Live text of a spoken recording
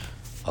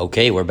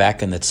Okay, we're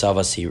back in the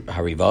Tzavas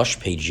Harivash,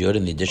 page Yud,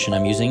 in the edition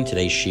I'm using.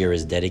 Today's shir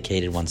is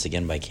dedicated once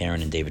again by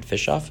Karen and David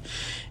Fishoff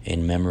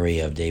in memory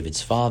of David's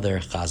father,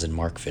 Chazan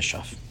Mark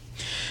Fishoff.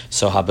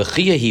 So,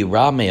 habechia hi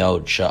ra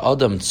meod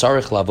sha'adam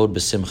tzarich lavod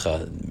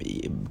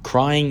b'simcha.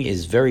 Crying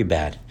is very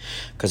bad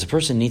because a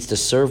person needs to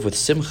serve with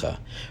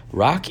simcha.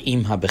 Rak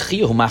im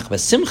habechia humach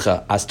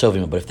b'simcha as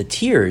tovim. But if the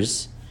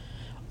tears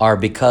are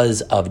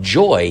because of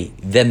joy,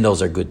 then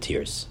those are good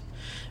tears.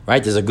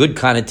 Right? There's a good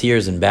kind of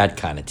tears and bad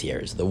kind of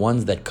tears. The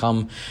ones that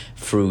come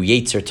through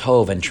Yetzer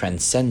Tov and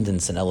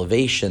transcendence and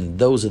elevation,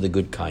 those are the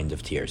good kind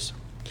of tears.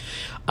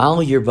 Al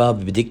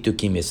yirbab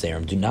b'diktukim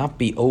yisayim. Do not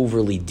be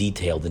overly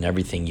detailed in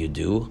everything you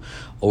do,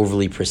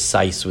 overly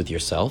precise with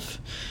yourself.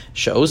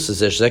 That's the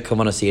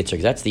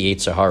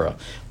Yetzer Hara.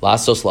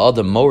 Lasos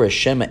la'adam mor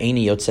shema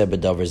eini yotzeh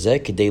b'davar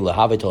zeh kedei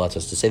lahavei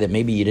tolatos. To say that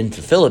maybe you didn't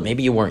fulfill it,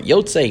 maybe you weren't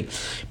yotzeh,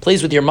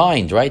 plays with your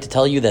mind, right? To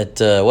tell you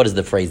that what is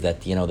the phrase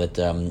that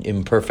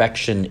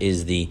imperfection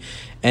is the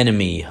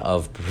enemy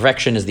of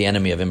perfection is the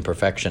enemy of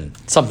imperfection,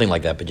 something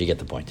like that. But you get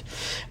the point.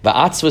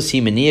 Va'atzvus hi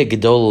meniya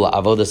gedol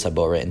la'avodas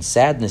habora, and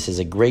sadness is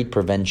a great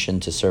prevention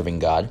to serving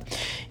God.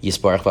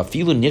 Yisparach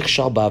va'filu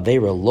nichshal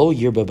ba'avera lo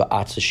yirba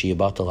ba'atzvus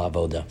sheyabatal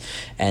avoda.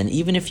 And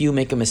even if you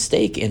make a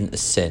mistake in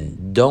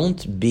sin,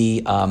 don't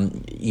be,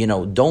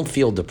 don't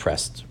feel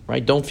depressed,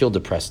 right? Don't feel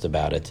depressed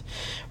about it.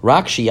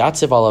 Rak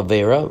sheyatzev al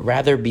avera,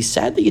 rather be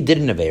sad that you did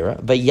an avera,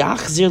 but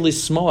yachzir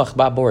lismoach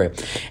ba'bore,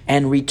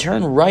 and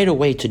return right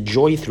away to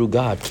joy through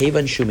God.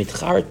 Kevan shu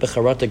mitcharet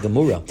becharata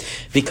gemura,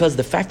 because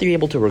the fact that you're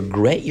able to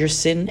regret your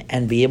sin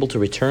and be able to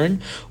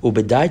return,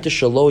 ubedai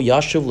shalo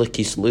yashuv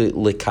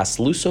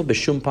lekasluso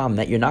b'shum pam,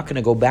 that you're not going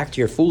to go back to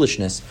your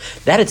foolishness,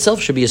 that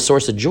itself should be a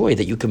source of joy,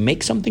 that you can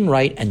make something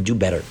right and do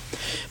better.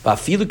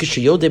 And even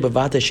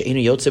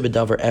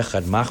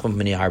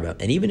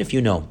if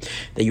you know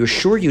that you're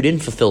sure you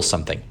didn't fulfill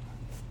something,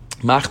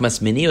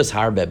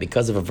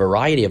 because of a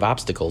variety of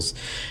obstacles,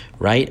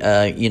 right?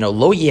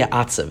 Lo yeh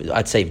atzav.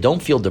 I'd say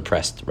don't feel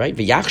depressed, right?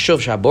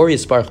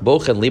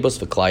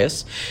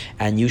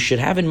 And you should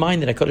have in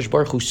mind that HaKadosh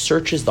Baruch Hu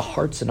searches the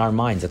hearts and our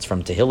minds. That's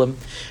from Tehillim,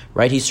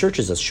 right? He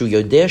searches us.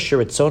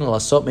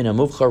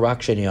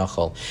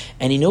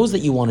 And he knows that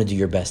you want to do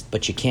your best,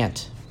 but you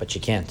can't.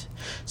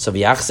 So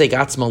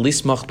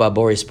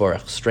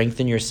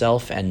strengthen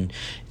yourself and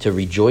to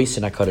rejoice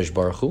in HaKadosh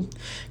Baruch Hu.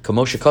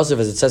 Kamosha Kosev,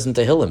 as it says in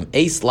Tehillim,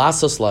 Eis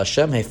lasos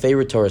la'Hashem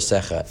hefeiru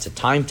torasecha. It's a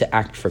time to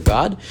act for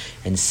God,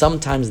 and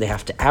sometimes they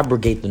have to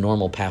abrogate the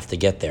normal path to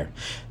get there.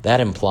 That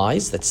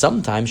implies that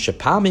sometimes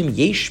shepamim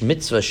yesh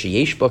mitzvah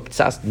sheyesh bo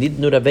ktsas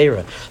nidnud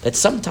avera. That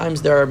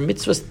sometimes there are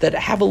mitzvahs that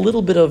have a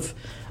little bit of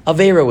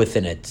Avera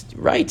within it,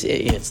 right?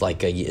 It's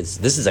like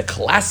this is a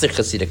classic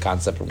Hasidic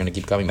concept we're going to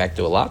keep coming back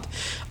to a lot.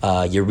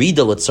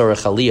 Yerida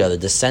l'tzorech aliyah, the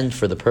descent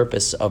for the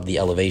purpose of the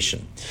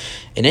elevation.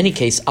 In any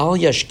case, al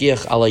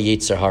yashgiach ala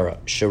Yetzer Hara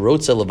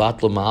sherotza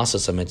levatlo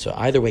ma'asas mitzvah.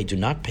 Either way, do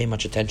not pay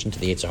much attention to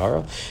the Yetzer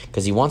Hara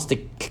because he wants to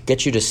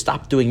get you to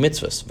stop doing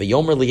mitzvahs.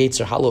 V'yomer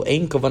liYetzer Halo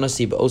ein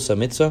kavanasi ba'osa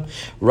mitzvah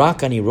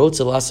rak ani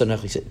rotza lasa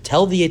nech.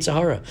 Tell the Yetzer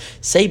Hara,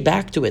 say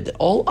back to it that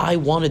all I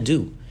want to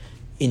do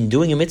in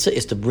doing a mitzvah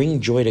is to bring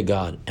joy to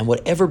God. And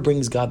whatever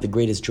brings God the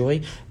greatest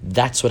joy,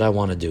 that's what I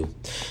want to do.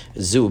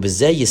 And with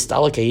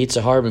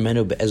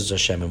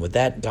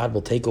that, God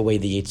will take away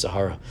the Yetzer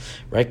Hara,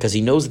 right? Because he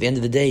knows at the end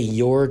of the day,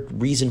 your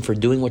reason for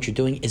doing what you're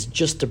doing is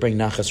just to bring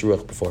Nachas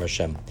Ruach before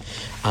Hashem.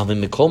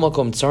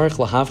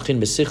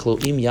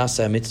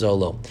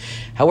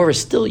 However,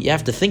 still, you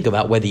have to think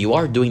about whether you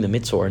are doing the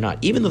mitzvah or not.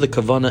 Even though the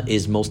kavanah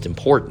is most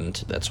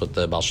important, that's what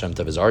the Baal Shem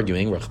Tov is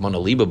arguing,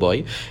 Rachmana liba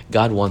boy,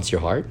 God wants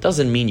your heart,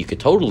 doesn't mean you could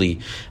totally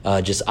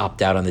just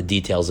opt out on the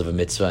details of a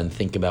mitzvah and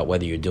think about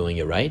whether you're doing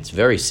it right. It's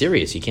very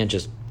serious. You can't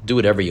just do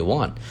whatever you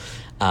want.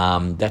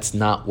 That's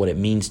not what it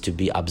means to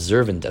be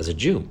observant as a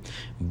Jew.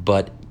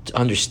 But to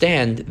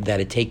understand that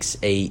it takes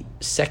a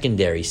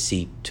secondary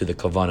seat to the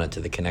kavanah, to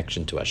the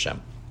connection to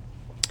Hashem.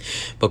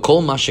 But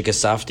kol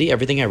mashakasafti,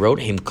 everything I wrote,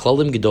 him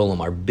klalim gedolim,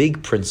 are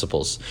big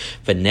principles.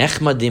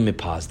 V'nechmadim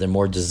mipaz, they're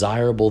more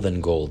desirable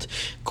than gold.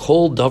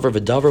 Kol davar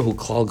v'davar hu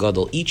klal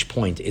gadol, each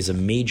point is a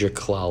major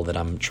klal that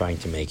I'm trying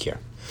to make here.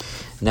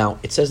 Now,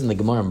 it says in the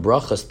Gemara in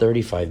Brachas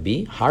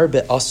 35b,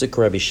 Harbe asuk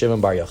Rabbi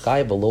Shimon Bar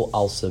Yochai v'lo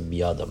alsa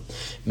biyadam.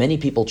 Many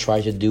people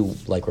try to do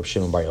like Rabbi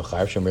Shimon Bar Yochai.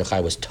 Rabbi Shimon Bar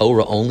Yochai was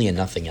Torah only and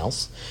nothing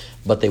else,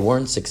 but they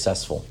weren't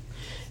successful.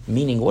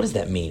 Meaning, what does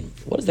that mean?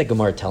 What is that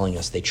Gemara telling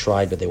us? They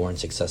tried, but they weren't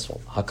successful.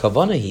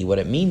 Hakavanahi, what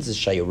it means is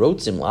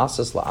shayirotzim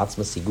la'asas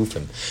la'atzma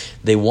sigufim.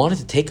 They wanted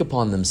to take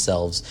upon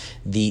themselves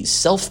the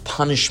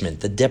self-punishment,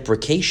 the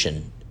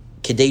deprecation,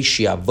 Kedei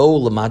shiavo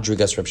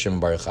l'madrigas Reb Shimon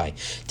Bar Yochai,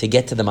 to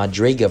get to the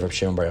madriga of Reb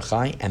Shimon Bar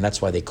Yochai, and that's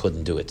why they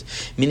couldn't do it.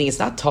 Meaning, it's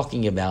not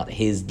talking about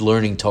his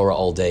learning Torah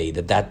all day.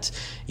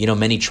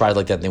 Many tried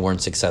like that and they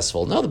weren't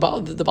successful. No, the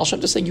Baal Shem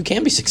Tov is saying you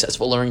can be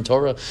successful learning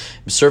Torah,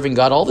 serving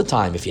God all the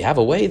time. If you have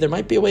a way, there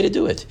might be a way to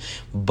do it.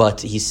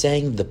 But he's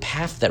saying the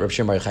path that Reb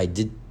Shimon Bar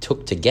Yochai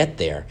took to get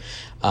there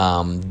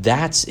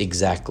That's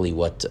exactly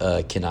what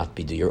cannot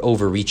be done. You're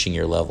overreaching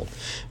your level.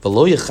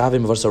 Again,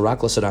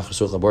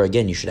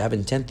 you should have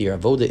intent that your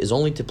avoda is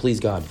only to please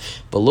God.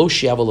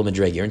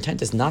 Your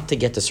intent is not to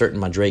get to certain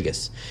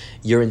madregas.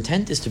 Your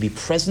intent is to be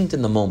present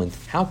in the moment.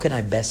 How can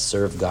I best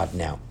serve God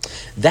now?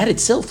 That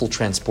itself will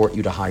transport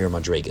you to higher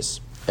madregas.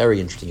 Very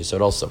interesting. You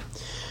said also.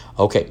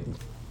 Okay.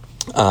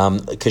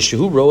 And when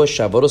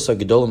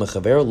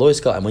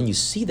you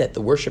see that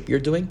the worship you're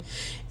doing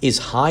is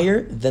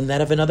higher than that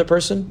of another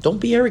person, don't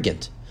be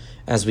arrogant.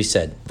 As we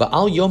said,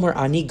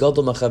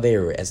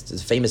 as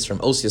is famous from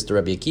Osius to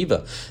Rabbi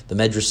Akiva, the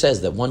Medrash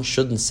says that one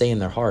shouldn't say in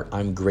their heart,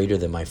 I'm greater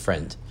than my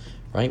friend.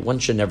 Right? One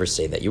should never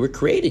say that. You were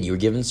created. You were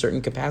given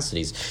certain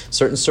capacities,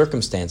 certain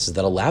circumstances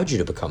that allowed you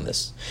to become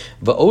this.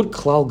 Va'od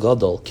klal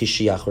gadol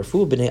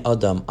kishiyachrafu b'nei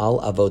adam al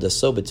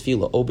avodaso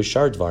b'tfila o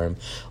b'shar dvarim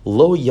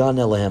lo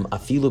yana lehem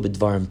afilu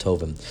b'dvarim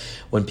tovim.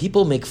 When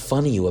people make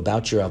fun of you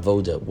about your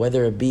avoda,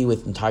 whether it be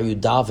with entire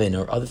daven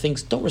or other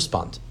things, don't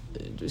respond.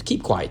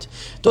 Keep quiet.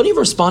 Don't even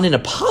respond in a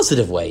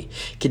positive way.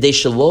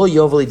 Because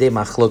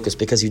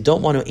you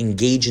don't want to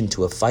engage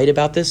into a fight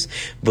about this.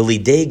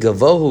 And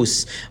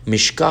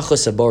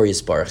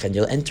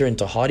you'll enter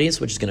into haughtiness,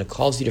 which is going to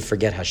cause you to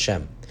forget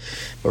Hashem.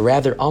 But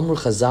rather, Amru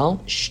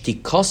Chazal,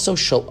 Shtikaso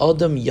shel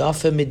Adam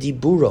yafe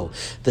mediburo.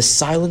 The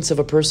silence of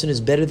a person is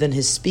better than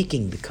his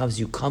speaking, because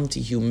you come to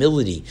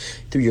humility.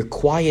 Through your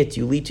quiet,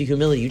 you lead to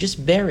humility. You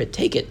just bear it,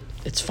 take it.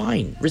 It's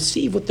fine.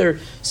 Receive what they're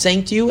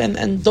saying to you,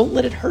 and don't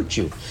let it hurt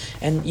you.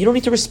 And you don't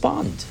need to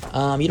respond.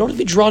 You don't need to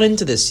be drawn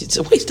into this. It's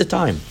a waste of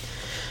time.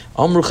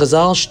 Amru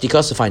Chazal,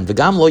 shtika fine.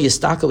 V'gam lo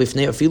yistakel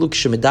ifnei afilu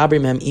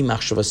k'shemedabrim hem im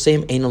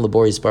achshavasem eina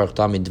labor yisparach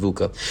tamid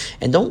dvuka.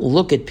 And don't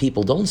look at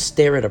people, don't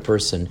stare at a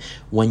person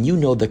when you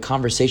know the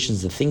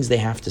conversations, the things they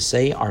have to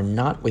say are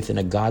not within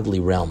a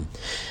godly realm.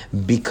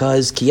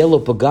 Because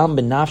kielo pagam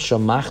benafsha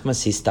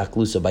machmas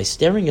histaklusa. By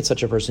staring at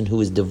such a person who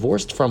is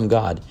divorced from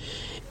God,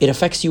 it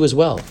affects you as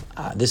well.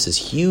 This is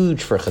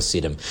huge for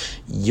Hasidim.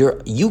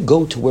 You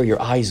go to where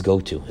your eyes go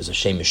to. There's a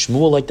Shem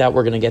Shmuel like that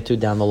we're going to get to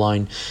down the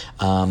line.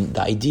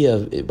 The idea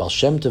of Baal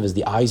Shem Tov is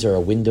the eyes are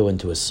a window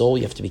into a soul.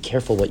 You have to be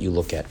careful what you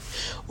look at.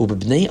 But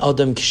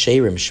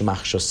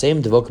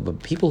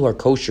people who are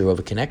kosher, who have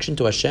a connection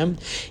to Hashem,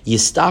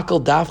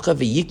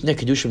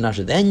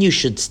 then you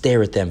should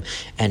stare at them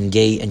and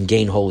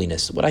gain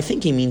holiness. What I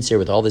think he means here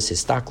with all this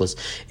histaklis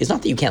is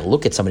not that you can't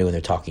look at somebody when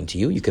they're talking to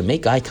you. You can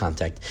make eye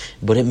contact,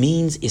 but it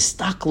means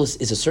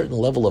istaklis is a certain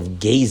level of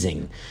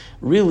gazing,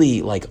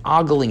 really like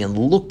ogling and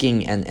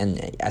looking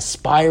and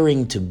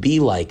aspiring to be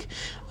like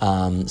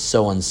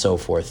so on and so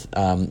forth.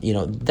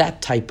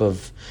 That type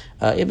of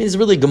it's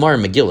really Gemara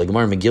and Megillah.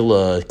 Gemara and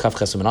Megillah, Kaf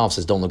Chesam and Aleph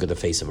says, don't look at the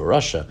face of a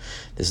Rasha.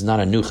 This is not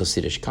a new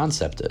Hasidic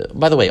concept.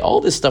 By the way,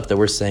 all this stuff that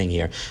we're saying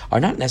here are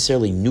not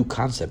necessarily new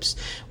concepts.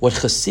 What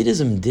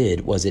Hasidism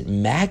did was it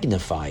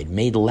magnified,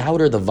 made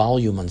louder the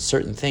volume on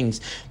certain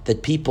things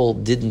that people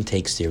didn't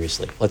take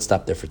seriously. Let's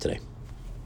stop there for today.